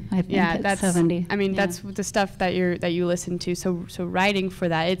fugue, I think. Yeah, it's that's 70. I mean, yeah. that's the stuff that you listen to. So writing for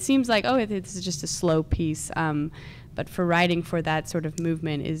that, it seems like it's just a slow piece, but for writing for that sort of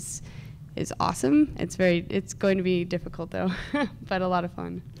movement is awesome. It's going to be difficult though, but a lot of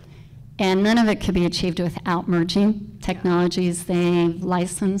fun. And none of it could be achieved without merging technologies they've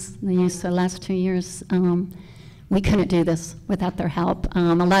licensed. They used the last 2 years. We couldn't do this without their help.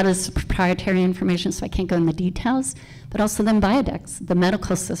 A lot of this is proprietary information, so I can't go into the details, but also then biodex, the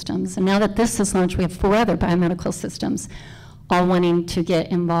medical systems. And now that this is launched, we have 4 other biomedical systems all wanting to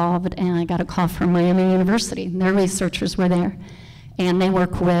get involved. And I got a call from Miami University. Their researchers were there. And they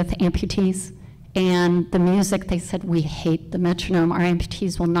work with amputees. And the music, they said, we hate the metronome. Our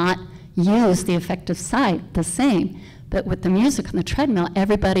amputees will not use the effective side the same, but with the music on the treadmill,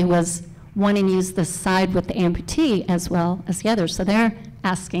 everybody was wanting to use the side with the amputee as well as the other. So they're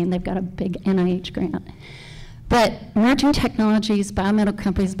asking, they've got a big NIH grant. But emerging technologies, biomedical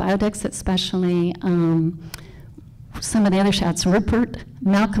companies, Biodex especially, some of the other shots, Rupert,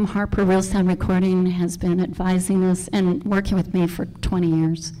 Malcolm Harper, Real Sound Recording, has been advising us and working with me for 20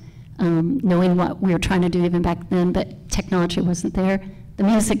 years, knowing what we were trying to do even back then, but technology wasn't there. The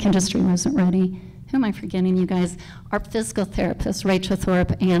music industry wasn't ready. Who am I forgetting, you guys? Our physical therapist, Rachel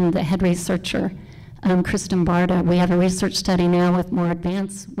Thorpe, and the head researcher, Kristen Barda. We have a research study now with more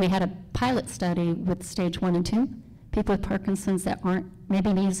advanced. We had a pilot study with stage 1 and 2, people with Parkinson's that aren't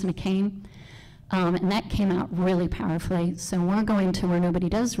maybe using a cane, and that came out really powerfully. So we're going to where nobody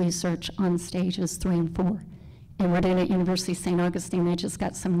does research on stages 3 and 4. And we're doing it at University of St. Augustine. They just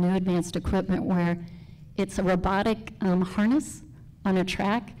got some new advanced equipment where it's a robotic harness on a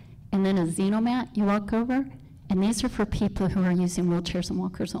track, and then a xenomat you walk over, and these are for people who are using wheelchairs and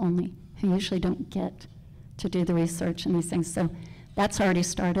walkers only, who usually don't get to do the research and these things. So that's already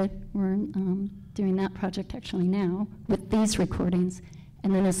started. We're doing that project actually now with these recordings,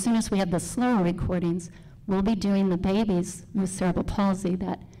 and then as soon as we have the slower recordings, we'll be doing the babies with cerebral palsy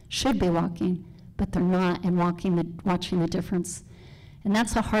that should be walking, but they're not, and watching the difference. And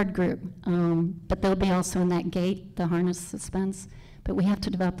that's a hard group, but they'll be also in that gait, the harness suspense. But we have to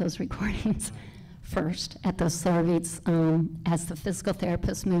develop those recordings first at those slower beats as the physical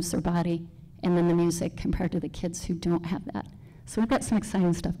therapist moves their body, and then the music compared to the kids who don't have that. So we've got some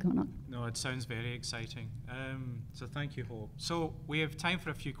exciting stuff going on. No, it sounds very exciting. So thank you, Hope. So we have time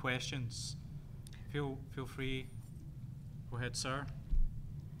for a few questions. Feel free. Go ahead, sir.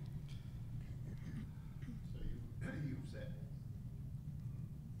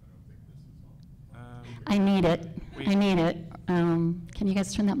 I need it. I need it. Can you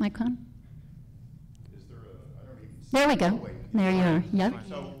guys turn that mic on? Is there a, I don't even see There we it. go. Oh, wait. There you are. Yep.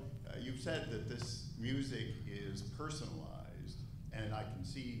 So you've said that this music is personalized, and I can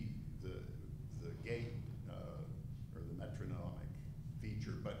see the gate or the metronomic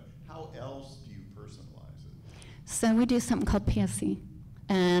feature, but how else do you personalize it? So we do something called PSE,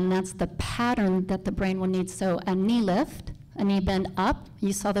 and that's the pattern that the brain will need. So a knee lift, a knee bend up.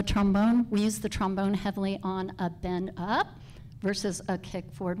 You saw the trombone. We use the trombone heavily on a bend up versus a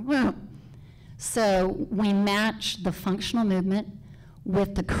kick forward. So we match the functional movement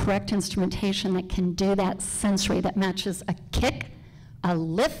with the correct instrumentation that can do that sensory, that matches a kick, a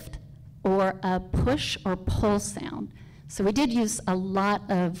lift, or a push or pull sound. So we did use a lot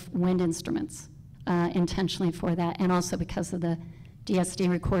of wind instruments intentionally for that, and also because of the DSD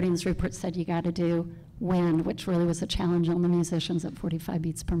recordings, Rupert said you got to do wind, which really was a challenge on the musicians at 45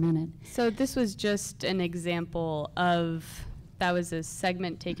 beats per minute. So this was just an example of, that was a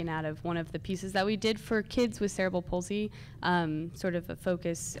segment taken out of one of the pieces that we did for kids with cerebral palsy, sort of a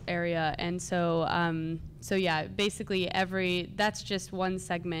focus area. And so, so yeah, basically that's just one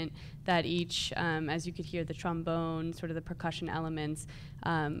segment that each, as you could hear, the trombone, sort of the percussion elements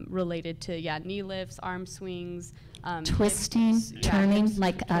related to, knee lifts, arm swings, twisting, hips, turning, hips,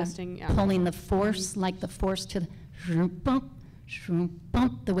 like twisting, pulling the force, like the force to the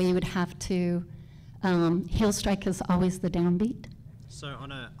bump, the way you would have to. Heel strike is always the downbeat. So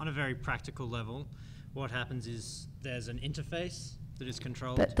on a very practical level, what happens is there's an interface that is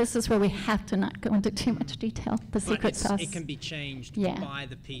controlled. But this is where we have to not go into too much detail. The secret sauce. It can be changed by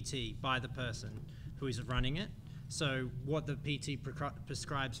the PT, by the person who is running it. So what the PT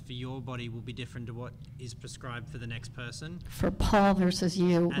prescribes for your body will be different to what is prescribed for the next person. For Paul versus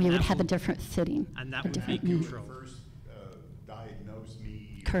you, we would have a different fitting. And that would be controlled. First diagnose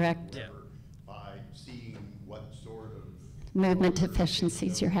me. Correct. Whoever, by seeing what sort of movement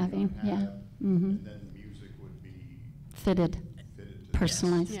deficiencies you're having. And then the music would be fitted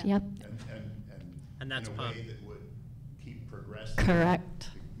personalized. Yes. Yep. And that's in a way that would keep progressing. Correct.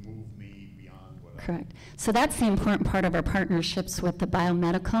 To move me beyond what Correct. So that's the important part of our partnerships with the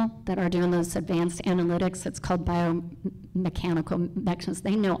biomedical that are doing those advanced analytics. It's called biomechanical mechanisms.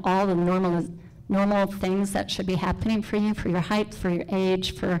 They know all the normal things that should be happening for you, for your height, for your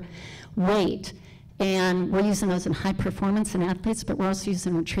age, for weight. And we're using those in high performance in athletes, but we're also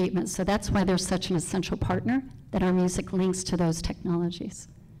using them in treatment. So that's why they're such an essential partner, that our music links to those technologies.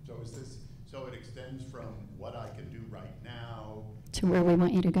 So it extends from what I can do right now to where we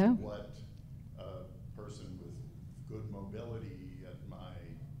want you to go. What a person with good mobility at my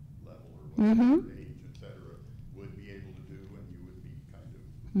level or whatever age, et cetera, would be able to do, and you would be kind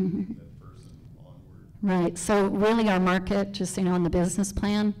of moving that person onward. Right. So really our market, just on the business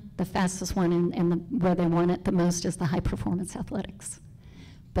plan, the fastest one and where they want it the most is the high performance athletics.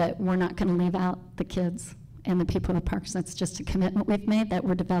 But we're not going to leave out the kids and the people with Parkinson's. That's just a commitment we've made, that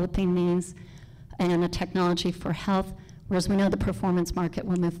we're developing these and a technology for health, whereas we know the performance market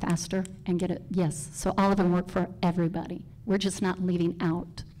will move faster and get it. Yes, so all of them work for everybody. We're just not leaving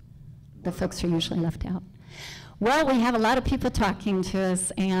out the folks who are usually left out. Well, we have a lot of people talking to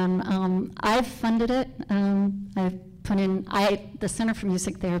us, and I've funded it. I've put in, the Center for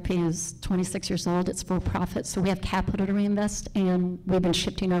Music Therapy is 26 years old. It's for profit, so we have capital to reinvest, and we've been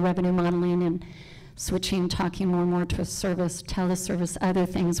shifting our revenue modeling and switching, talking more and more to a service, teleservice, other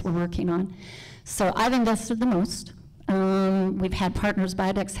things we're working on. So I've invested the most. We've had partners.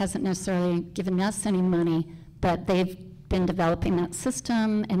 Biodex hasn't necessarily given us any money, but they've been developing that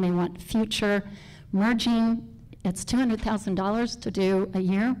system, and they want future merging. It's $200,000 to do a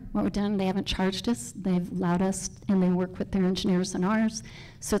year. What we've done, they haven't charged us. They've allowed us, and they work with their engineers and ours.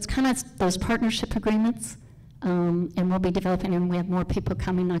 So it's kind of those partnership agreements, and we'll be developing, and we have more people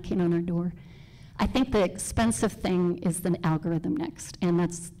coming, knocking on our door. I think the expensive thing is the algorithm next, and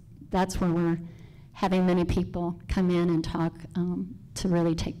that's where we're having many people come in and talk to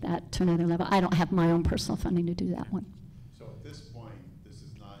really take that to another level. I don't have my own personal funding to do that one. So at this point, this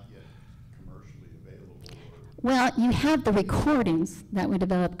is not yet commercially available? Well, you have the recordings that we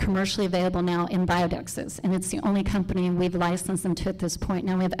develop commercially available now in Biodexes, and it's the only company we've licensed them to at this point.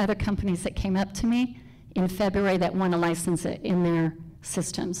 Now we have other companies that came up to me in February that want to license it in their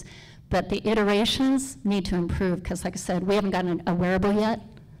systems. But the iterations need to improve because, like I said, we haven't gotten a wearable yet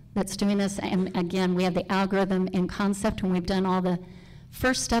that's doing this. And again, we have the algorithm in concept, and we've done all the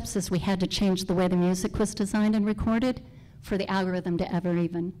first steps is we had to change the way the music was designed and recorded for the algorithm to ever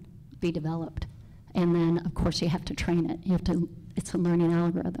even be developed. And then, of course, you have to train it. It's a learning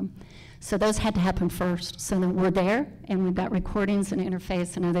algorithm. So those had to happen first. So then we're there, and we've got recordings and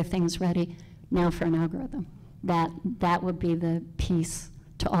interface and other things ready now for an algorithm. That would be the piece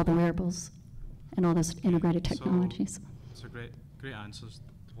to all the wearables and all those integrated technologies. So great answers.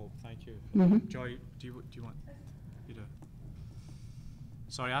 The Hope. Thank you. Mhm. Joy, do you want you to?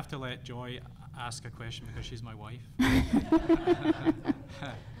 Sorry, I have to let Joy ask a question because she's my wife. And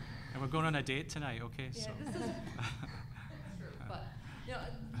we're going on a date tonight, okay? Yeah, so. this is true, but you know,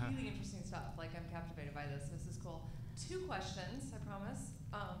 really interesting stuff. Like, I'm captivated by this. This is cool. 2 questions, I promise,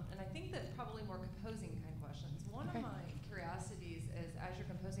 and I think that probably more composing kind of questions. One of my curiosities is, as you're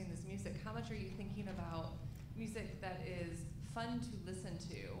composing this music, how much are you thinking about music that is fun to listen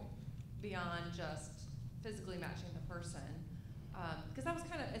to beyond just physically matching the person? Because that was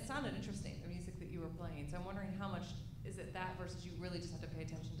kind of, it sounded interesting, the music that you were playing. So I'm wondering how much is it that versus you really just have to pay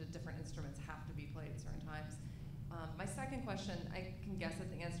attention to different instruments have to be played at certain times. My second question, I can guess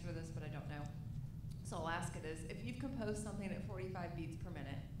at the answer to this, but I don't know. So I'll ask it is, if you've composed something at 45 beats per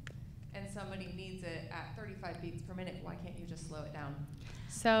minute and somebody needs it at 35 beats per minute, why can't you just slow it down?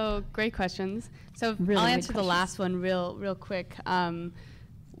 So great questions. So Really I'll good answer the questions. last one real quick.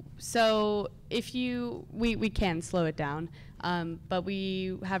 So if we can slow it down, but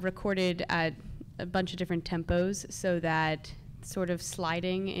we have recorded at a bunch of different tempos so that sort of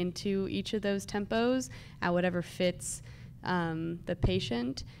sliding into each of those tempos at whatever fits the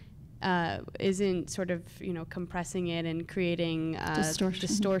patient isn't sort of, you know, compressing it and creating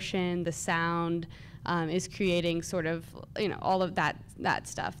distortion. The sound is creating sort of, you know, all of that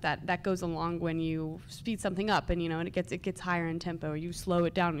stuff that goes along when you speed something up, and, you know, and it gets higher in tempo, or you slow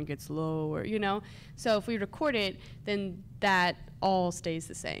it down and it gets lower, you know. So if we record it, then that all stays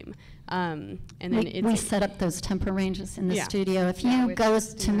the same. And then we set up those tempo ranges in the Yeah. studio. If Yeah, you with go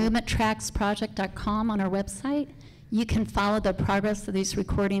the to movementtracksproject.com on our website, you can follow the progress of these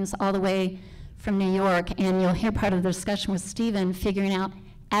recordings all the way from New York, and you'll hear part of the discussion with Stephen figuring out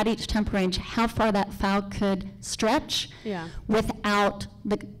at each tempo range how far that file could stretch without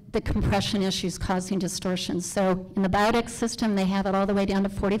the compression issues causing distortion. So in the Biodex system, they have it all the way down to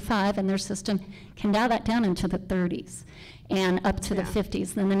 45, and their system can dial that down into the 30s and up to the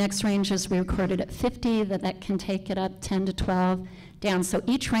 50s. Then the next range is we recorded at 50, that can take it up 10 to 12 down. So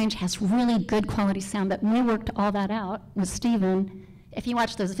each range has really good quality sound, but we worked all that out with Stephen. If you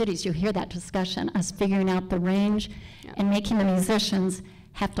watch those videos, you'll hear that discussion, us figuring out the range and making the musicians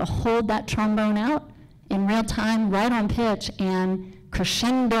have to hold that trombone out in real time, right on pitch, and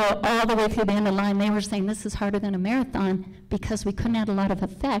crescendo all the way through the end of the line. They were saying this is harder than a marathon because we couldn't add a lot of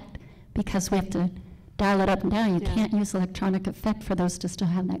effect because we have to dial it up and down. You can't use electronic effect for those to still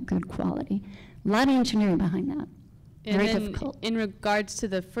have that good quality. A lot of engineering behind that. Very difficult. In regards to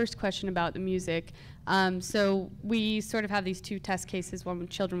the first question about the music, so we sort of have these 2 test cases, one with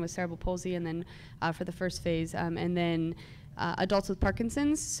children with cerebral palsy, and then for the first phase, and then adults with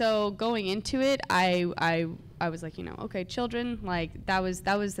Parkinson's. So going into it, I was like, you know, okay, children, like that was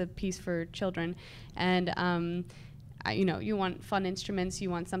the piece for children, and you know, you want fun instruments, you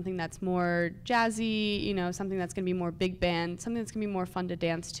want something that's more jazzy, you know, something that's going to be more big band, something that's going to be more fun to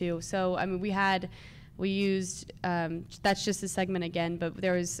dance to. So I mean, we used, that's just a segment again, but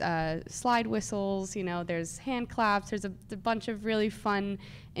there was slide whistles, you know, there's hand claps, there's a bunch of really fun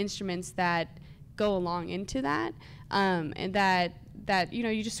instruments that go along into that, and that, you know,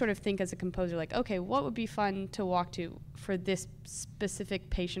 you just sort of think as a composer, like, okay, what would be fun to walk to for this specific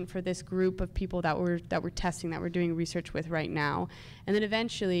patient, for this group of people that we're testing, that we're doing research with right now. And then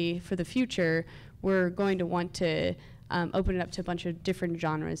eventually, for the future, we're going to want to open it up to a bunch of different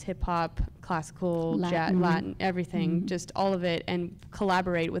genres, hip-hop, classical, Latin, everything, just all of it, and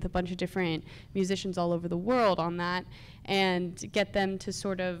collaborate with a bunch of different musicians all over the world on that, and get them to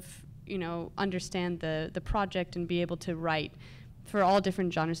sort of, you know, understand the project and be able to write for all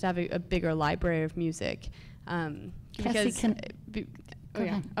different genres, to have a bigger library of music. Because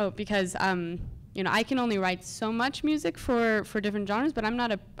you know, I can only write so much music for different genres, but I'm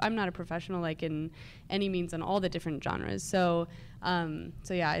not a professional, like, in any means on all the different genres. So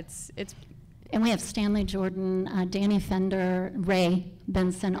yeah, it's. And we have Stanley Jordan, Danny Fender, Ray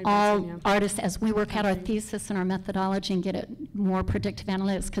Benson, all artists, as we work out our thesis and our methodology and get it more predictive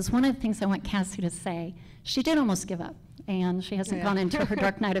analytics. Because one of the things I want Cassie to say, she did almost give up, and she hasn't gone into her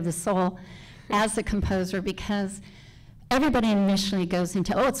dark night of the soul as a composer, because everybody initially goes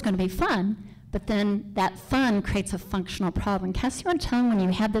into, oh, it's going to be fun, but then that fun creates a functional problem. Cassie, you want to tell them when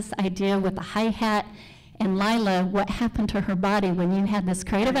you had this idea with the hi-hat and Lila, what happened to her body when you had this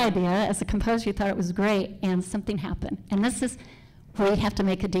creative idea as a composer, you thought it was great, and something happened. And this is where we have to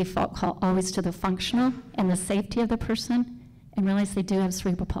make a default call always to the functional and the safety of the person, and realize they do have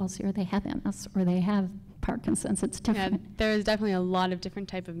cerebral palsy, or they have MS, or they have Parkinson's. It's different. Yeah, there's definitely a lot of different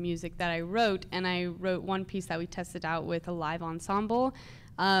type of music that I wrote, and I wrote one piece that we tested out with a live ensemble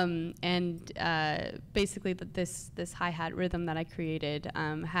Basically, this hi-hat rhythm that I created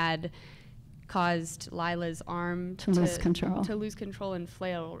had caused Lila's arm to lose control and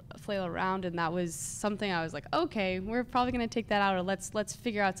flail around, and that was something I was like, okay, we're probably going to take that out, or let's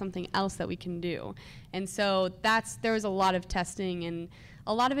figure out something else that we can do. And so there was a lot of testing, and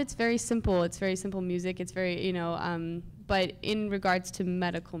a lot of it's very simple. It's very simple music. It's very, you know, but in regards to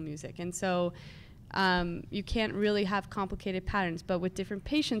medical music, and so you can't really have complicated patterns, but with different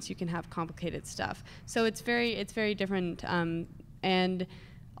patients you can have complicated stuff. So it's very different, and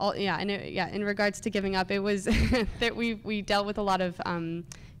in regards to giving up, it was that we dealt with a lot of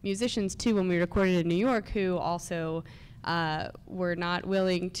musicians too when we recorded in New York, who also were not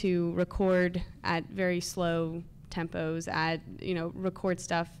willing to record at very slow tempos, record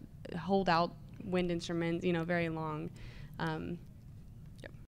stuff, hold out wind instruments, very long.